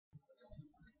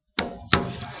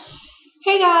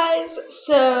Hey guys,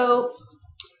 so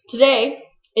today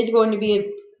is going to be a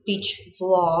beach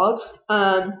vlog.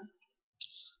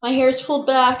 My hair is pulled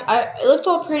back. It looked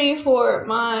all pretty for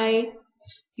my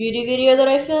beauty video that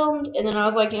I filmed, and then I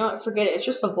was like, you know what, forget it. It's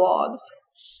just a vlog.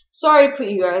 Sorry to put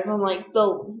you guys on like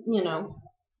the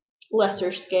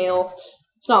lesser scale.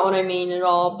 It's not what I mean at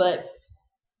all, but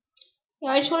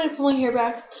yeah, I just wanted to pull my hair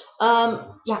back.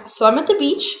 Yeah, so I'm at the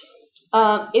beach.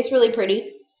 It's really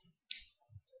pretty.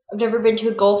 I've never been to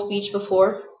a Gulf beach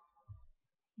before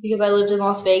because I lived in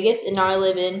Las Vegas, and now I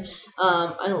live in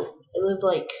I live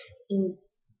like in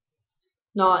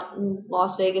not in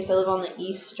Las Vegas. I live on the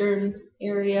eastern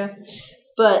area.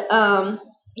 But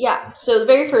yeah, so the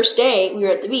very first day we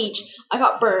were at the beach, I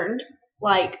got burned.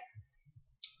 Like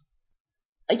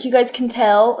you guys can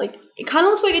tell, like it kind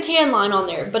of looks like a tan line on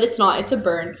there, but it's not. It's a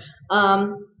burn.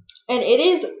 And it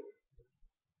is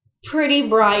pretty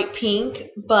bright pink,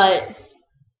 but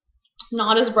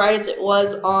not as bright as it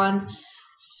was on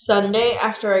Sunday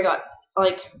after I got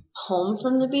like home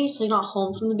from the beach. Like not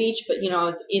home from the beach, but I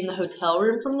was in the hotel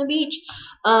room from the beach.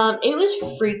 It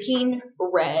was freaking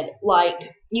red. Like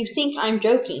you think I'm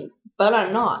joking, but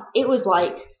I'm not. It was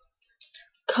like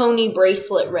Coney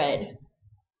bracelet red.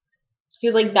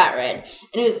 It was like that red,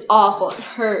 and it was awful. It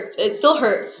hurts. It still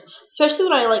hurts, especially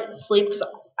when I like sleep, because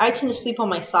I tend to sleep on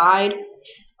my side.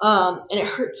 And it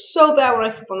hurts so bad when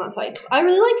I sleep on that side, because I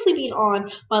really like sleeping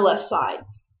on my left side.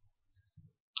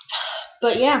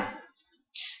 But yeah.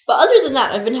 But other than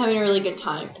that, I've been having a really good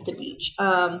time at the beach.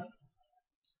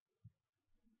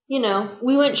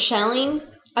 We went shelling.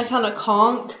 I found a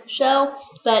conch shell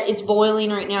that it's boiling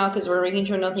right now because we're making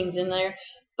sure nothing's in there.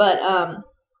 But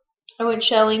I went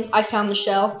shelling. I found the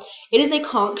shell. It is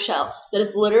a conch shell that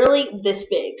is literally this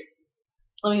big.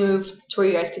 Let me move to where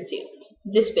you guys can see it.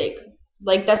 This big.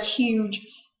 Like that's huge.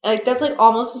 Like that's like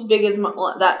almost as big as my.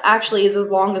 Well, that actually is as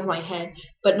long as my head,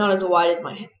 but not as wide as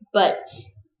my head. But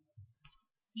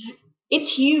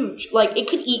it's huge. Like it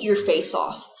could eat your face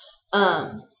off.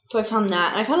 So I found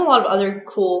that. And I found a lot of other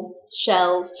cool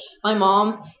shells. My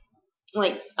mom,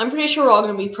 like, I'm pretty sure we're all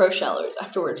gonna be pro shellers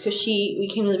afterwards, because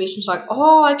we came to the beach and she's like,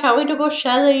 oh, I can't wait to go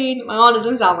shelling. My mom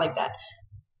doesn't sound like that,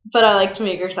 but I like to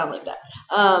make her sound like that.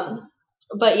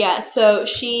 But yeah, so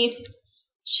she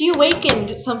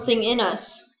awakened something in us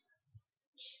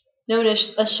known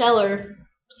as a sheller,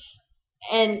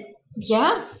 and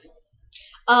yeah.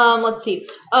 Let's see.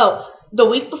 Oh, the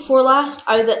week before last,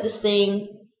 I was at this thing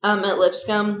at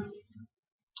Lipscomb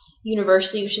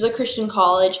University, which is a Christian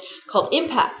college called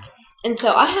Impact. And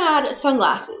so I had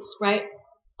sunglasses, right?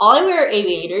 All I wear are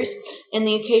aviators and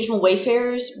the occasional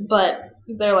Wayfarers, but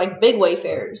they're like big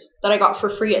Wayfarers that I got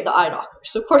for free at the eye doctor.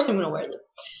 So of course I'm gonna wear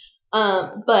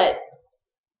them. But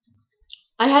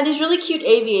I had these really cute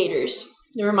aviators.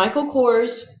 They were Michael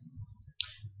Kors.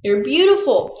 They were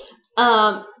beautiful.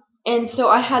 And so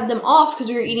I had them off because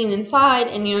we were eating inside,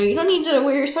 and you don't need to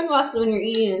wear your sunglasses when you're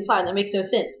eating inside. That makes no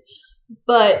sense.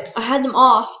 But I had them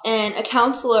off, and a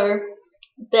counselor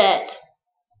that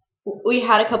we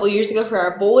had a couple years ago for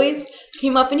our boys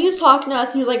came up, and he was talking to us,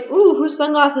 and he was like, ooh, whose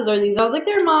sunglasses are these? I was like,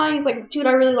 they're mine. He's like, dude,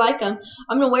 I really like them.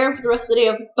 I'm going to wear them for the rest of the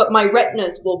day, but my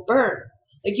retinas will burn.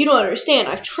 Like, you don't understand.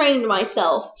 I've trained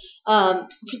myself for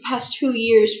the past 2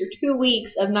 years for 2 weeks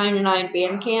of 9 to 9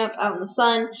 band camp out in the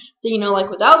sun. So,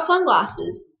 like, without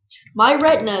sunglasses, my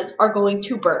retinas are going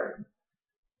to burn.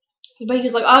 But he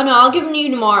was like, oh, no, I'll give them to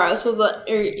you tomorrow. So,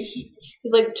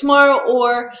 he's like, tomorrow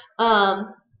or,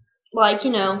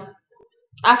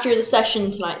 after the session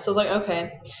tonight. So I was like,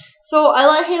 okay. So I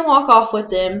let him walk off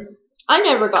with them. I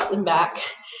never got them back.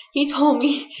 He told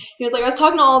me, he was like, I was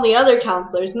talking to all the other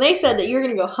counselors, and they said that you're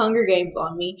going to go Hunger Games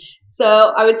on me. So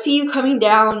I would see you coming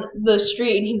down the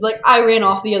street, and he's like, I ran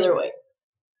off the other way.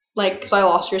 Like, because I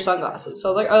lost your sunglasses. So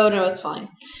I was like, oh, no, it's fine.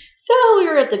 So we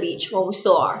were at the beach. Well, we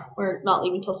still are. We're not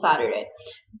leaving until Saturday.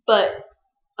 But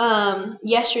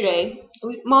yesterday,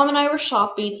 Mom and I were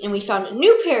shopping, and we found a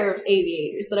new pair of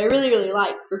aviators that I really, really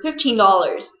like for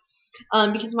 $15.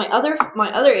 Because my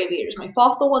other aviators, my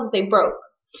Fossil ones, they broke.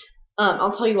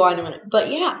 I'll tell you why in a minute. But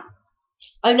yeah,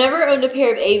 I've never owned a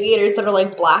pair of aviators that are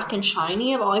like black and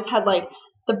shiny. I've always had like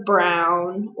the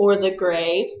brown or the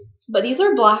gray. But these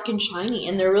are black and shiny,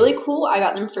 and they're really cool. I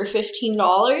got them for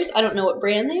 $15. I don't know what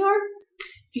brand they are,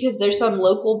 because they're some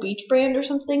local beach brand or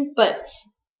something. But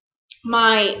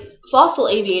my Fossil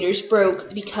aviators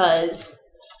broke because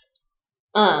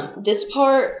this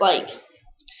part, like,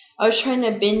 I was trying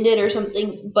to bend it or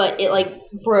something, but it like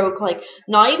broke, like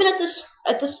not even at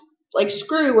this like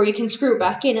screw where you can screw it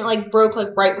back in. It like broke like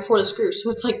right before the screw.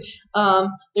 So it's like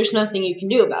there's nothing you can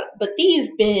do about it. But these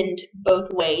bend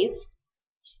both ways.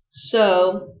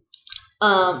 So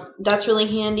That's really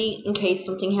handy in case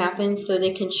something happens, so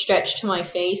they can stretch to my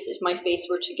face if my face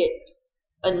were to get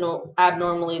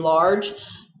abnormally large.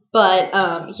 But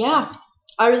yeah,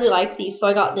 I really like these, so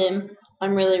I got them.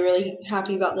 I'm really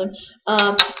happy about them.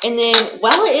 And then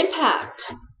while at Impact,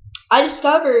 I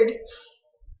discovered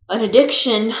an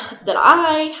addiction that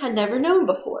I had never known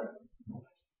before.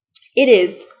 It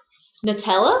is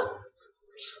Nutella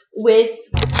with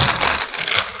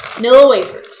vanilla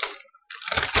wafers.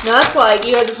 Now that's like,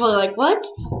 you guys are probably like, what?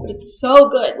 But it's so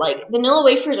good. Like, vanilla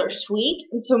wafers are sweet,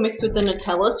 and so mixed with the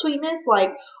Nutella sweetness,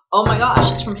 like, oh my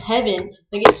gosh, it's from heaven.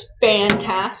 Like, it's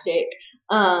fantastic.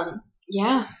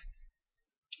 Yeah.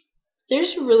 They're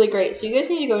just really great, so you guys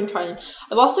need to go and try them.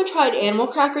 I've also tried animal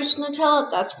crackers with Nutella.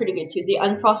 That's pretty good too. The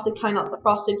unfrosted kind, not the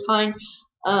frosted kind.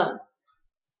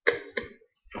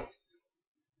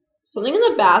 Something in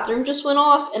the bathroom just went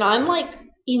off, and I'm like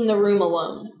in the room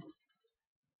alone.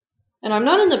 And I'm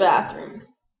not in the bathroom.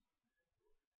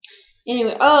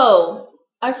 Anyway, oh,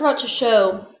 I forgot to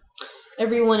show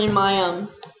everyone in my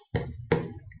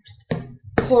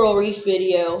coral reef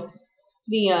video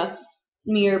the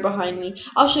mirror behind me.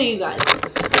 I'll show you guys.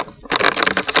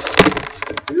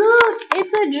 Look,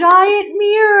 it's a giant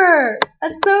mirror.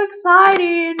 That's so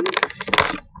exciting.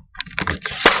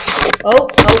 Oh,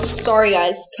 sorry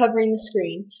guys, covering the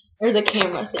screen, or the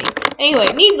camera thing. Anyway,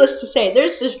 needless to say,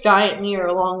 there's this giant mirror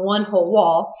along one whole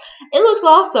wall. It looks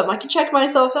awesome. I can check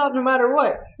myself out no matter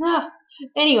what.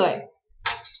 Anyway,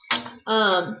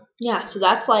 yeah, so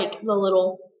that's like the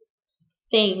little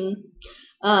thing,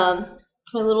 my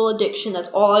little addiction. That's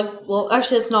all well,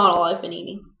 actually, that's not all I've been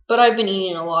eating, but I've been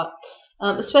eating a lot,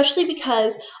 especially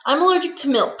because I'm allergic to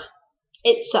milk.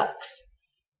 It sucks,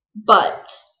 but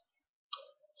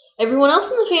everyone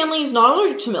else in the family is not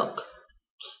allergic to milk.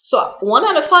 So 1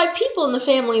 out of 5 people in the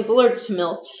family is allergic to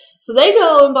milk. So they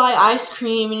go and buy ice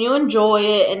cream, and you enjoy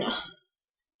it, and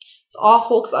it's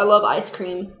awful because I love ice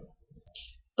cream.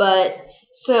 But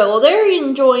so, well, they're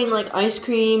enjoying like ice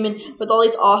cream and with all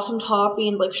these awesome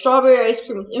toppings, like strawberry ice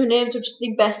cream with M&Ms, which is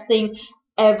the best thing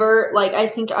ever. Like, I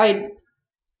think I'd,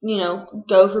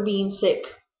 go for being sick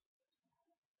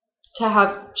to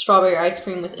have strawberry ice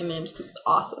cream with M&Ms because it's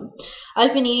awesome.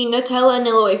 I've been eating Nutella and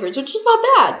vanilla wafers, which is not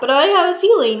bad, but I have a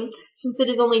feeling, since it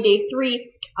is only day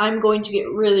 3, I'm going to get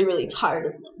really tired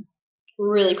of them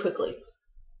really quickly.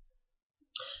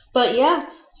 But yeah,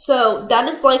 so that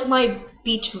is like my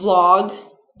beach vlog,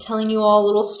 telling you all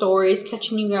little stories,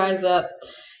 catching you guys up.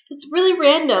 It's really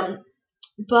random,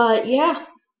 but yeah.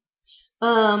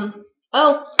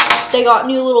 Oh, they got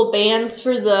new little bands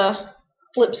for the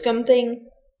Lipscomb thing.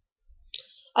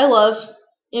 I love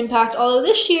Impact, although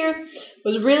this year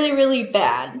was really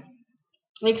bad.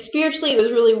 Like, spiritually, it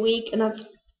was really weak, and that's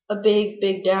a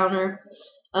big downer.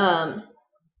 Oh,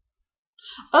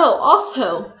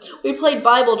 also, we played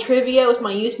Bible trivia with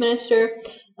my youth minister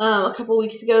a couple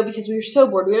weeks ago because we were so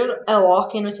bored. We were at a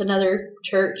lock-in with another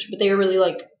church, but they were really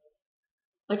like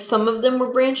some of them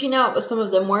were branching out, but some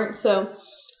of them weren't. So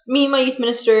me, my youth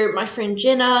minister, my friend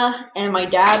Jenna, and my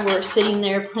dad were sitting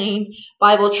there playing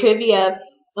Bible trivia.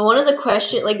 And one of the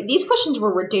questions, like, these questions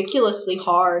were ridiculously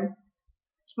hard.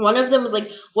 One of them was like,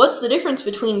 what's the difference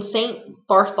between St.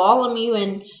 Bartholomew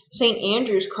and St.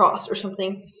 Andrew's cross or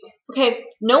something? Okay,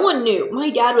 no one knew. My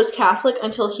dad was Catholic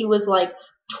until he was like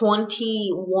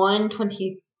 21,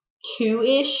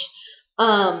 22-ish.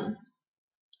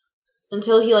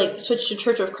 Until he like switched to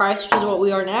Church of Christ, which is what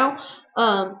we are now.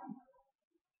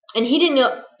 And he didn't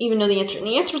even know the answer. And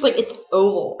the answer was like, it's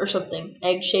oval or something.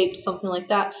 Egg-shaped, something like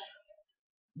that.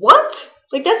 What?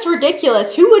 Like, that's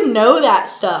ridiculous. Who would know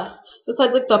that stuff?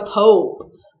 Besides, like, the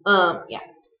Pope. Yeah.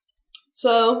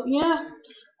 So, yeah.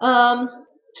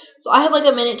 So I have, like,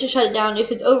 a minute to shut it down.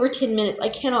 If it's over 10 minutes, I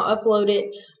cannot upload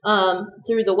it,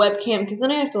 through the webcam, because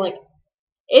then I have to, like,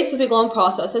 it's a big, long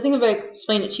process. I think I've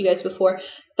explained it to you guys before.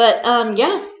 But,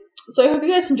 yeah. So I hope you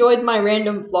guys enjoyed my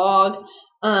random vlog.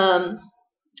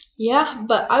 Yeah,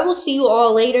 but I will see you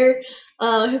all later.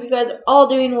 I hope you guys are all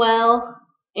doing well.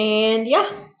 And,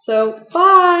 yeah. So,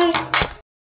 bye!